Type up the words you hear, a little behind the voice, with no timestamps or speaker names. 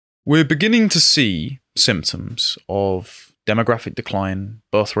We're beginning to see symptoms of demographic decline,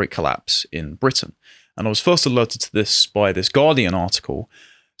 birth rate collapse in Britain. And I was first alerted to this by this Guardian article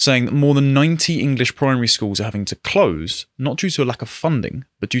saying that more than 90 English primary schools are having to close, not due to a lack of funding,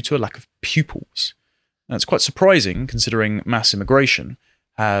 but due to a lack of pupils. And it's quite surprising considering mass immigration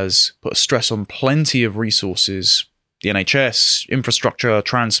has put a stress on plenty of resources, the NHS, infrastructure,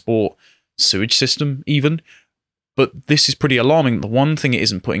 transport, sewage system even. But this is pretty alarming. The one thing it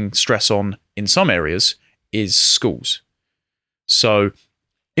isn't putting stress on in some areas is schools. So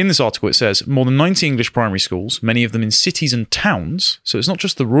in this article, it says more than 90 English primary schools, many of them in cities and towns. So it's not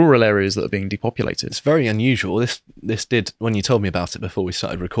just the rural areas that are being depopulated. It's very unusual. This did, when you told me about it before we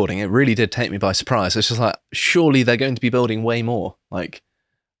started recording, it really did take me by surprise. It's just like, surely they're going to be building way more. Like,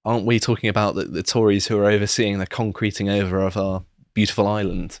 aren't we talking about the Tories who are overseeing the concreting over of our beautiful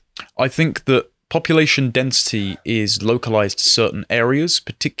island? I think that population density is localized to certain areas,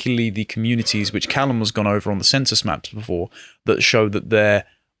 particularly the communities which Callum has gone over on the census maps before, that show that they're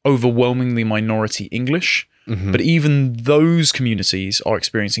overwhelmingly minority English. Mm-hmm. But even those communities are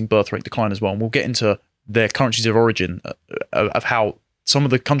experiencing birth rate decline as well. And we'll get into their countries of origin, of how some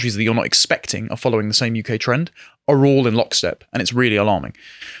of the countries that you're not expecting are following the same UK trend, are all in lockstep. And it's really alarming.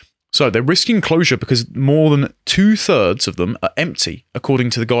 So they're risking closure because more than 2/3 of them are empty, according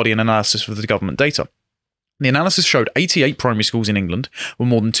to the Guardian analysis of the government data. The analysis showed 88 primary schools in England were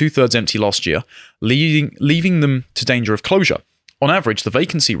more than 2/3 empty last year, leaving them to danger of closure. On average, the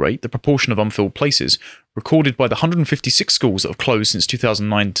vacancy rate, the proportion of unfilled places, recorded by the 156 schools that have closed since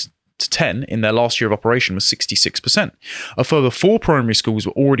 2009 to 10 in their last year of operation was 66%. A further 4 primary schools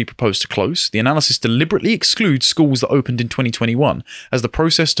were already proposed to close. The analysis deliberately excludes schools that opened in 2021, as the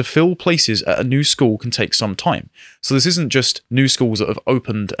process to fill places at a new school can take some time. So this isn't just new schools that have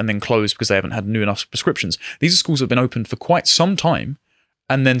opened and then closed because they haven't had new enough prescriptions. These are schools that have been open for quite some time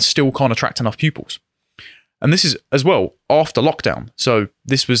and then still can't attract enough pupils. And this is, as well, after lockdown. So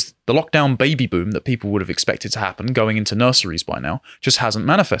this was the lockdown baby boom that people would have expected to happen going into nurseries by now, just hasn't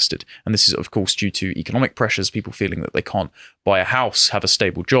manifested. And this is, of course, due to economic pressures, people feeling that they can't buy a house, have a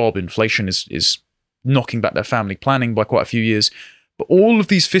stable job. Inflation is knocking back their family planning by quite a few years. But all of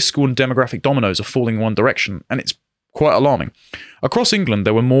these fiscal and demographic dominoes are falling in one direction, and it's quite alarming. Across England,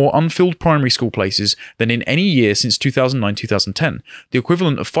 there were more unfilled primary school places than in any year since 2009-2010, the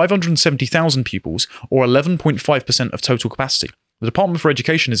equivalent of 570,000 pupils, or 11.5% of total capacity. The Department for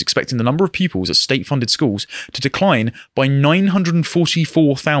Education is expecting the number of pupils at state-funded schools to decline by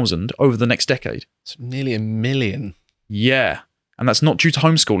 944,000 over the next decade. It's nearly 1 million. Yeah, and that's not due to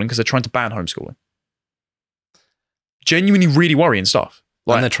homeschooling because they're trying to ban homeschooling. Genuinely really worrying stuff.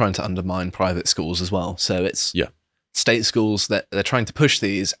 And they're trying to undermine private schools as well. So it's... Yeah. State schools, they're trying to push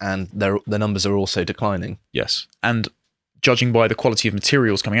these, and the numbers are also declining. Yes. And judging by the quality of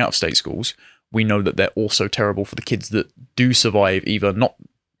materials coming out of state schools, we know that they're also terrible for the kids that do survive either not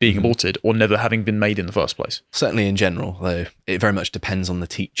being aborted or never having been made in the first place. Certainly in general, though, it very much depends on the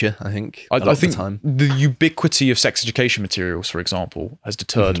teacher, I think. I think the ubiquity of sex education materials, for example, has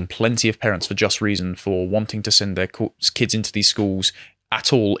deterred plenty of parents for just reason for wanting to send their kids into these schools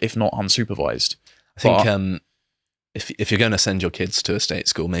at all, if not unsupervised. I think... If you're going to send your kids to a state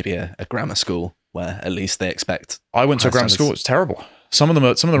school, maybe a grammar school where at least they expect. I went to a grammar school. It's terrible. Some of them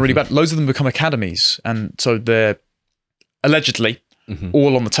are really bad. Loads of them become academies, and so they're allegedly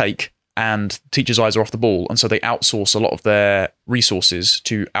all on the take, and teachers' eyes are off the ball, and so they outsource a lot of their resources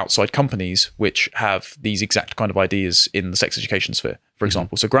to outside companies which have these exact kind of ideas in the sex education sphere, for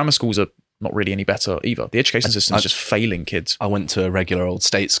example. So grammar schools are not really any better either. The education system is just failing kids. I went to a regular old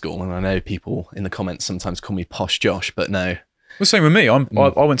state school, and I know people in the comments sometimes call me Posh Josh, but no. The same with me. I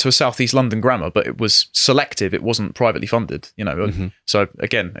went to a Southeast London grammar, but it was selective. It wasn't privately funded, you know. So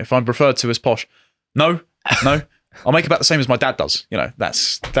again, if I'm referred to as posh, no. I'll make about the same as my dad does. You know,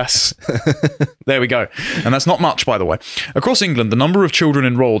 that's there we go. And that's not much, by the way. Across England, the number of children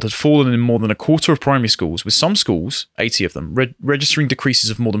enrolled had fallen in more than a quarter of primary schools, with some schools, 80 of them, registering decreases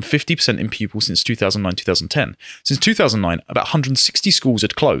of more than 50% in pupils since 2009-2010. Since 2009, about 160 schools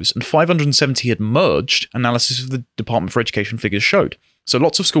had closed and 570 had merged, analysis of the Department for Education figures showed. So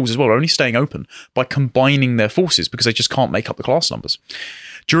lots of schools as well are only staying open by combining their forces because they just can't make up the class numbers.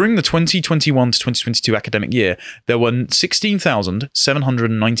 During the 2021 to 2022 academic year, there were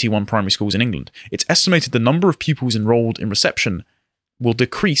 16,791 primary schools in England. It's estimated the number of pupils enrolled in reception will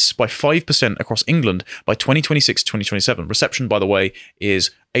decrease by 5% across England by 2026 to 2027. Reception, by the way, is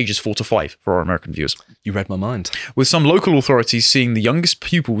ages 4 to 5 for our American viewers. You read my mind. With some local authorities seeing the youngest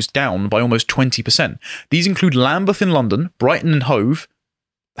pupils down by almost 20%. These include Lambeth in London, Brighton and Hove,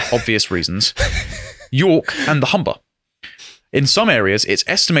 obvious reasons, York and the Humber. In some areas, it's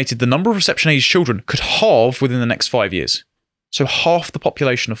estimated the number of reception-age children could halve within the next 5 years. So half the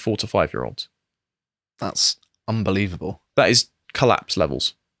population of 4 to 5-year-olds. That's unbelievable. That is collapse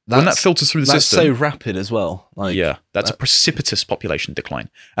levels. When that filters through the system... That's so rapid as well. That's a precipitous population decline.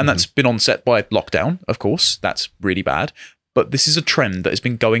 And that's been onset by lockdown, of course. That's really bad. But this is a trend that has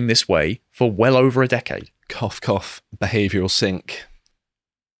been going this way for well over a decade. Cough, cough, behavioural sink.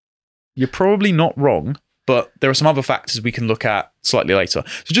 You're probably not wrong, but there are some other factors we can look at slightly later.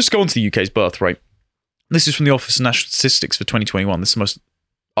 So just go on to the UK's birth rate. This is from the Office of National Statistics for 2021. This is the most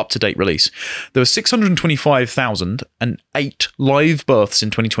up-to-date release. There were 625,008 live births in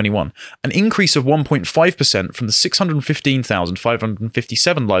 2021, an increase of 1.5% from the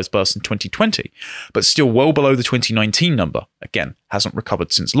 615,557 live births in 2020, but still well below the 2019 number. Again, hasn't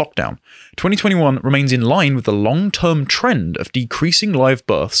recovered since lockdown. 2021 remains in line with the long-term trend of decreasing live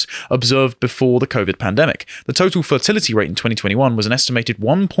births observed before the COVID pandemic. The total fertility rate in 2021 was an estimated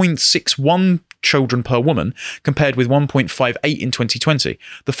 1.61 children per woman, compared with 1.58 in 2020.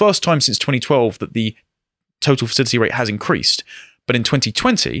 The first time since 2012 that the total fertility rate has increased. But in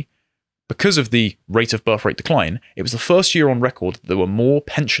 2020, because of the rate of birth rate decline, it was the first year on record that there were more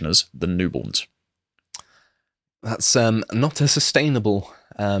pensioners than newborns. That's not a sustainable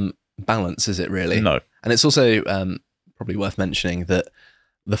balance, is it really? No. And it's also probably worth mentioning that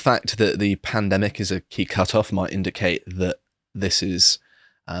the fact that the pandemic is a key cutoff might indicate that this is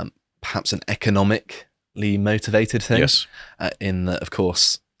perhaps an economically motivated thing. Yes. In that, of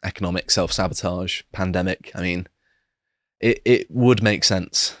course, economic self-sabotage, pandemic, I mean, it would make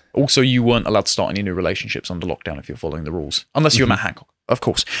sense. Also, you weren't allowed to start any new relationships under lockdown if you're following the rules, unless you're Matt Hancock, of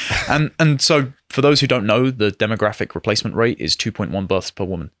course. And so, for those who don't know, the demographic replacement rate is 2.1 births per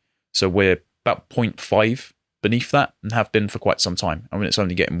woman. So we're about 0.5 beneath that and have been for quite some time. I mean, it's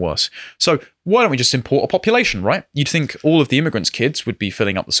only getting worse. So why don't we just import a population, right? You'd think all of the immigrants' kids would be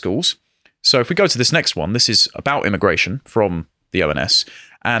filling up the schools. So if we go to this next one, this is about immigration from the ONS.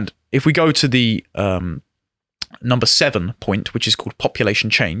 And if we go to the number 7 point, which is called population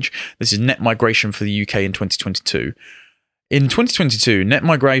change, this is net migration for the UK in 2022. In 2022, net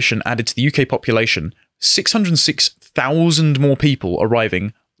migration added to the UK population 606,000 more people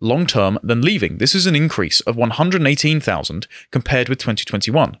arriving long-term than leaving. This is an increase of 118,000 compared with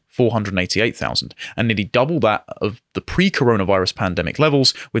 2021, 488,000, and nearly double that of the pre-coronavirus pandemic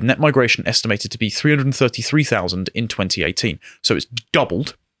levels, with net migration estimated to be 333,000 in 2018. So it's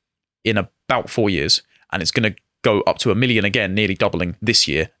doubled in about 4 years, and it's going to go up to 1 million again, nearly doubling this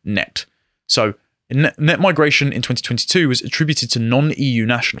year net. So net migration in 2022 was attributed to non-EU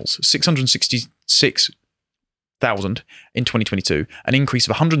nationals, 666,000 in 2022, an increase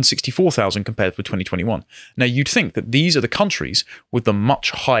of 164,000 compared with 2021. Now, you'd think that these are the countries with the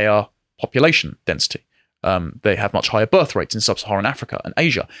much higher population density. They have much higher birth rates in sub-Saharan Africa and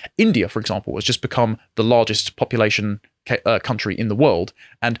Asia. India, for example, has just become the largest population country in the world,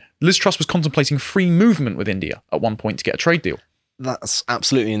 and Liz Truss was contemplating free movement with India at one point to get a trade deal. That's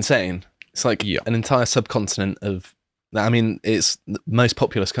absolutely insane. It's like an entire subcontinent of... I mean, it's the most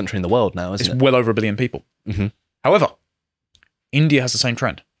populous country in the world now, isn't it? It's well over 1 billion people. Mm-hmm. However, India has the same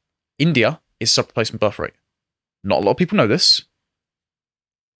trend. India is sub-replacement birth rate. Not a lot of people know this.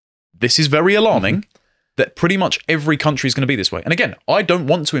 This is very alarming that pretty much every country is going to be this way. And again, I don't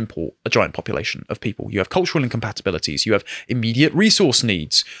want to import a giant population of people. You have cultural incompatibilities. You have immediate resource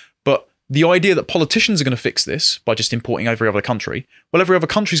needs. But the idea that politicians are going to fix this by just importing every other country, well, every other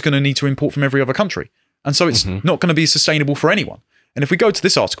country is going to need to import from every other country. And so it's not going to be sustainable for anyone. And if we go to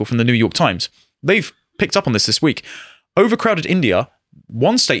this article from the New York Times, they've picked up on this week. Overcrowded India,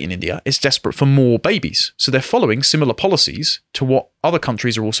 one state in India, is desperate for more babies. So they're following similar policies to what other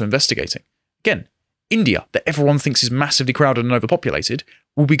countries are also investigating. Again, India, that everyone thinks is massively crowded and overpopulated,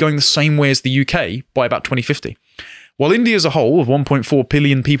 will be going the same way as the UK by about 2050. While India as a whole, of 1.4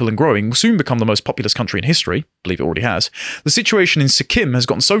 billion people and growing, will soon become the most populous country in history, believe it already has, the situation in Sikkim has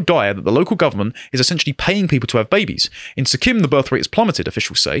gotten so dire that the local government is essentially paying people to have babies. In Sikkim, the birth rate has plummeted,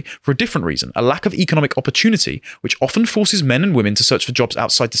 officials say, for a different reason, a lack of economic opportunity, which often forces men and women to search for jobs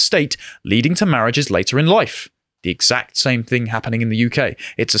outside the state, leading to marriages later in life. The exact same thing happening in the UK.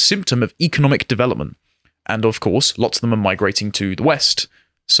 It's a symptom of economic development. And of course, lots of them are migrating to the West.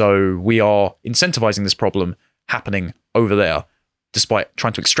 So we are incentivizing this problem happening over there, despite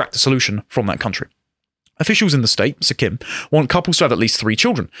trying to extract a solution from that country. Officials in the state, Sikkim, want couples to have at least 3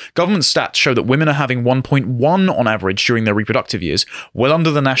 children. Government stats show that women are having 1.1 on average during their reproductive years, well under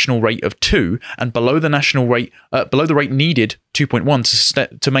the national rate of 2, and below the national rate, below the rate needed,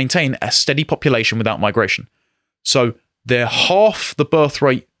 2.1, to maintain a steady population without migration. So they're half the birth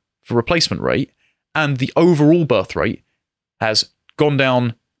rate for replacement rate, and the overall birth rate has gone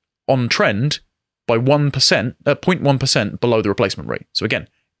down on trend by 0.1% below the replacement rate. So again,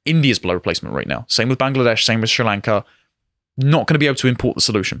 India's below replacement rate now. Same with Bangladesh, same with Sri Lanka. Not going to be able to import the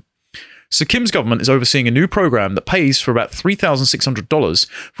solution. Sikim's government is overseeing a new program that pays for about $3,600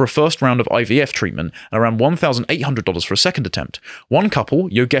 for a first round of IVF treatment and around $1,800 for a second attempt. One couple,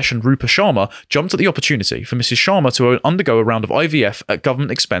 Yogesh and Rupa Sharma, jumped at the opportunity for Mrs. Sharma to undergo a round of IVF at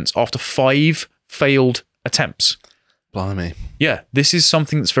government expense after 5 failed attempts. Blimey. Yeah, this is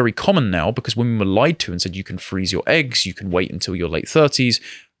something that's very common now because women were lied to and said you can freeze your eggs, you can wait until your late 30s,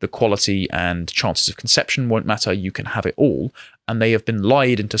 the quality and chances of conception won't matter, you can have it all. And they have been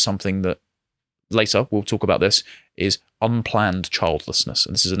lied into something that, later we'll talk about this, is unplanned childlessness.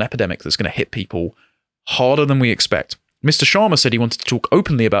 And this is an epidemic that's going to hit people harder than we expect. Mr. Sharma said he wanted to talk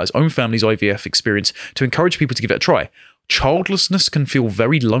openly about his own family's IVF experience to encourage people to give it a try. Childlessness can feel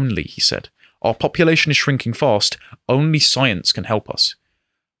very lonely, he said. Our population is shrinking fast. Only science can help us.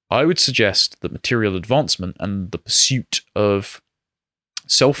 I would suggest that material advancement and the pursuit of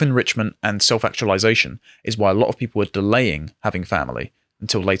self-enrichment and self-actualization is why a lot of people are delaying having family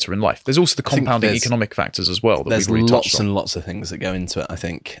until later in life. There's also the compounding economic factors as well. There's lots and lots of things that go into it, I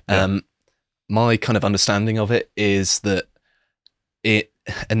think. Yeah. My kind of understanding of it is that it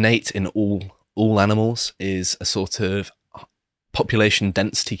innate in all animals is a sort of population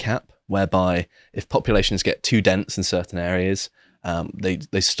density cap, whereby if populations get too dense in certain areas,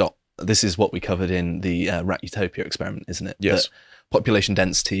 they stop. This is what we covered in the Rat Utopia experiment, isn't it? Yes. That population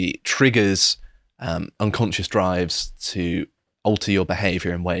density triggers unconscious drives to alter your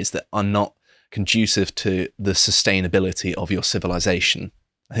behavior in ways that are not conducive to the sustainability of your civilization.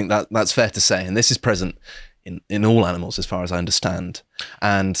 I think that's fair to say. And this is present in all animals, as far as I understand.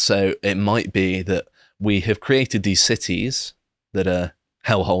 And so it might be that we have created these cities that are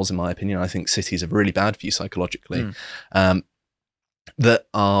hellholes, in my opinion. I think cities are really bad for you psychologically, that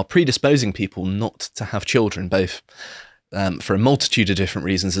are predisposing people not to have children, both for a multitude of different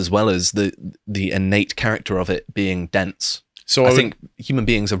reasons, as well as the innate character of it being dense. So I think human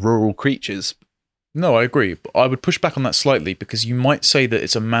beings are rural creatures. No, I agree. But I would push back on that slightly because you might say that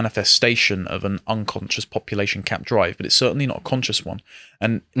it's a manifestation of an unconscious population cap drive, but it's certainly not a conscious one.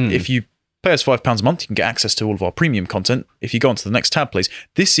 And if you pay us £5 a month, you can get access to all of our premium content. If you go onto the next tab, please.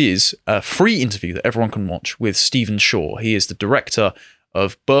 This is a free interview that everyone can watch with Stephen Shaw. He is the director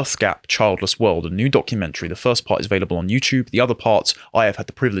of Birth Gap Childless World, a new documentary. The first part is available on YouTube. The other parts I have had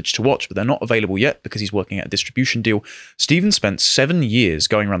the privilege to watch, but they're not available yet because he's working at a distribution deal. Stephen spent 7 years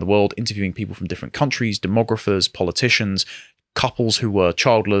going around the world interviewing people from different countries, demographers, politicians, couples who were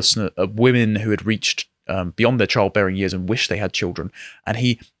childless, women who had reached beyond their childbearing years and wished they had children. And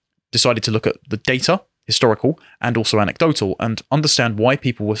he decided to look at the data, historical and also anecdotal, and understand why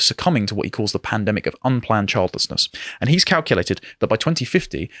people were succumbing to what he calls the pandemic of unplanned childlessness. And he's calculated that by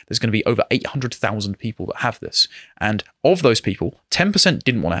 2050, there's going to be over 800,000 people that have this. And of those people, 10%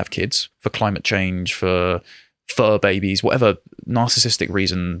 didn't want to have kids for climate change, for fur babies, whatever narcissistic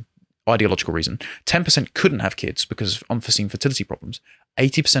reason, ideological reason. 10% couldn't have kids because of unforeseen fertility problems.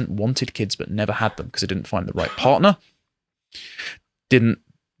 80% wanted kids but never had them because they didn't find the right partner, didn't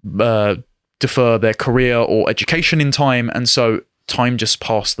defer their career or education in time, and so time just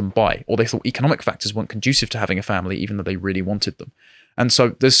passed them by, or they thought economic factors weren't conducive to having a family even though they really wanted them. And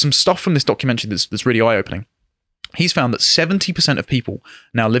so there's some stuff from this documentary that's really eye-opening. He's found that 70% of people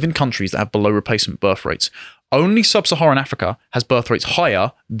now live in countries that have below replacement birth rates. Only sub-Saharan Africa has birth rates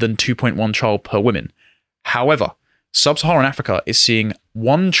higher than 2.1 child per woman. However, sub-Saharan Africa is seeing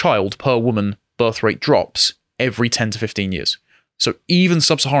 1 child per woman birth rate drops every 10 to 15 years. So even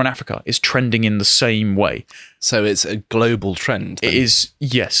sub-Saharan Africa is trending in the same way. So it's a global trend. Then. It is,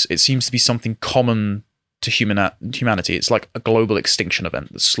 yes. It seems to be something common to humanity. It's like a global extinction event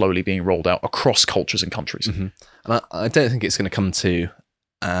that's slowly being rolled out across cultures and countries. Mm-hmm. And I don't think it's going to come to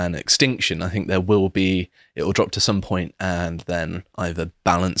an extinction. I think it will drop to some point and then either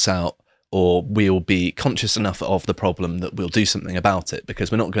balance out, or we'll be conscious enough of the problem that we'll do something about it,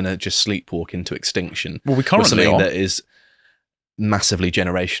 because we're not going to just sleepwalk into extinction. Well, we currently are. That is massively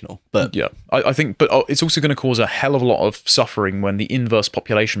generational, but yeah, I think, but it's also going to cause a hell of a lot of suffering when the inverse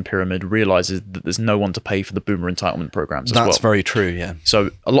population pyramid realizes that there's no one to pay for the boomer entitlement programs as well. That's very true, yeah.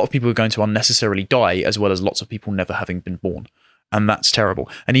 So a lot of people are going to unnecessarily die, as well as lots of people never having been born, and that's terrible.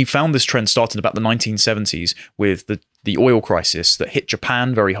 And he found this trend started about the 1970s with the oil crisis that hit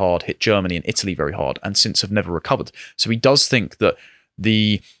Japan very hard, hit Germany and Italy very hard, and since have never recovered. So he does think that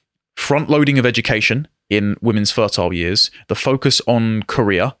the front loading of education in women's fertile years, the focus on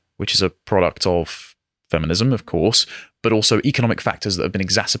career, which is a product of feminism, of course, but also economic factors that have been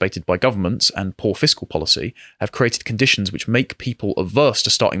exacerbated by governments and poor fiscal policy have created conditions which make people averse to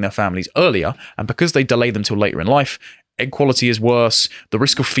starting their families earlier. And because they delay them till later in life, egg quality is worse. The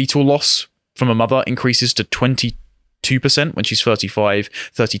risk of fetal loss from a mother increases to 22% when she's 35,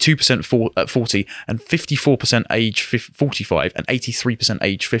 32% at 40, and 54% age 45, and 83%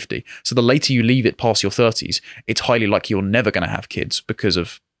 age 50. So the later you leave it past your 30s, it's highly likely you're never going to have kids because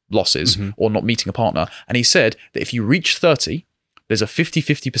of losses or not meeting a partner. And he said that if you reach 30, there's a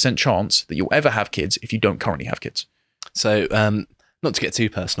 50% chance that you'll ever have kids if you don't currently have kids. So, not to get too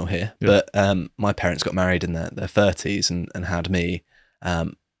personal here, but my parents got married in their 30s and had me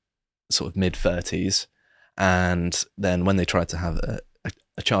sort of mid 30s. And then when they tried to have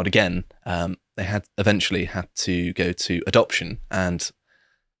a child again, they eventually had to go to adoption. And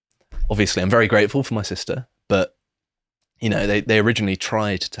obviously I'm very grateful for my sister, but you know, they originally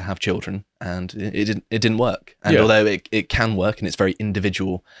tried to have children and it didn't work. And although it can work and it's very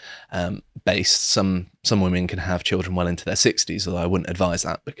individual based, some women can have children well into their 60s, although I wouldn't advise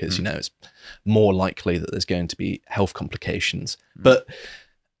that because, you know, it's more likely that there's going to be health complications. But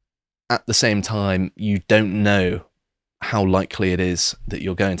at the same time, you don't know how likely it is that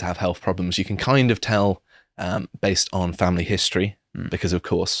you're going to have health problems. You can kind of tell based on family history, because of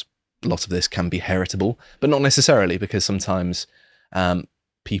course, a lot of this can be heritable, but not necessarily, because sometimes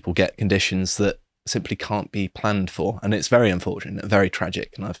people get conditions that simply can't be planned for. And it's very unfortunate, very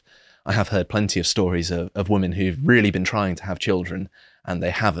tragic. And I have heard plenty of stories of women who've really been trying to have children and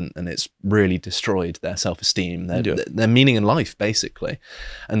they haven't, and it's really destroyed their self-esteem, their meaning in life, basically.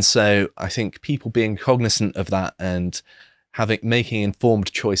 And so I think people being cognizant of that and making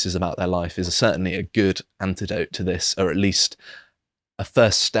informed choices about their life is certainly a good antidote to this, or at least a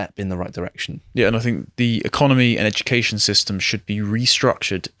first step in the right direction. Yeah, and I think the economy and education system should be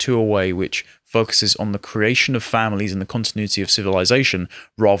restructured to a way which focuses on the creation of families and the continuity of civilization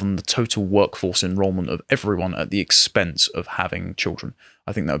rather than the total workforce enrollment of everyone at the expense of having children.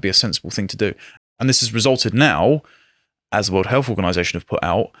 I think that would be a sensible thing to do. And this has resulted now, as the World Health Organization have put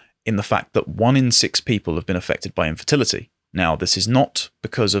out, in the fact that 1 in 6 people have been affected by infertility. Now, this is not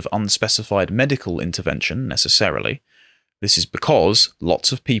because of unspecified medical intervention necessarily. This is because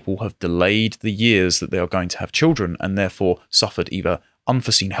lots of people have delayed the years that they are going to have children and therefore suffered either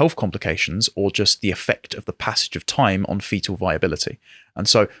unforeseen health complications or just the effect of the passage of time on fetal viability. And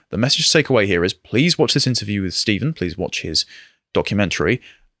so the message to take away here is please watch this interview with Stephen. Please watch his documentary.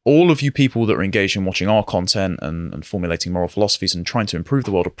 All of you people that are engaged in watching our content and formulating moral philosophies and trying to improve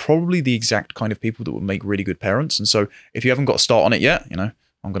the world are probably the exact kind of people that will make really good parents. And so if you haven't got a start on it yet, you know,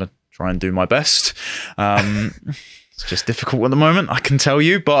 I'm going to try and do my best. It's just difficult at the moment, I can tell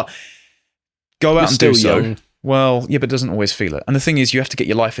you, but go out and do so. Young. Well, yeah, but it doesn't always feel it. And the thing is, you have to get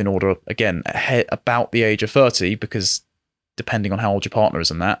your life in order, again, about the age of 30, because depending on how old your partner is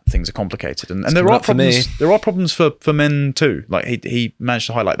and that, things are complicated. And there are problems. There are problems for men too. Like he managed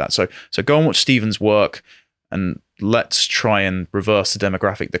to highlight that. So go and watch Stephen's work and let's try and reverse the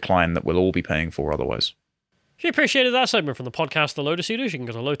demographic decline that we'll all be paying for otherwise. If you appreciated that segment from the podcast The Lotus Eaters, you can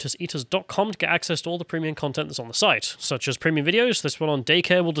go to lotuseaters.com to get access to all the premium content that's on the site, such as premium videos. This one on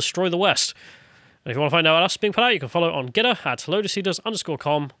Daycare Will Destroy the West. And if you want to find out what else is being put out, you can follow on Getter at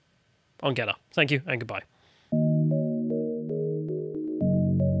lotuseaters_com on Getter. Thank you and goodbye.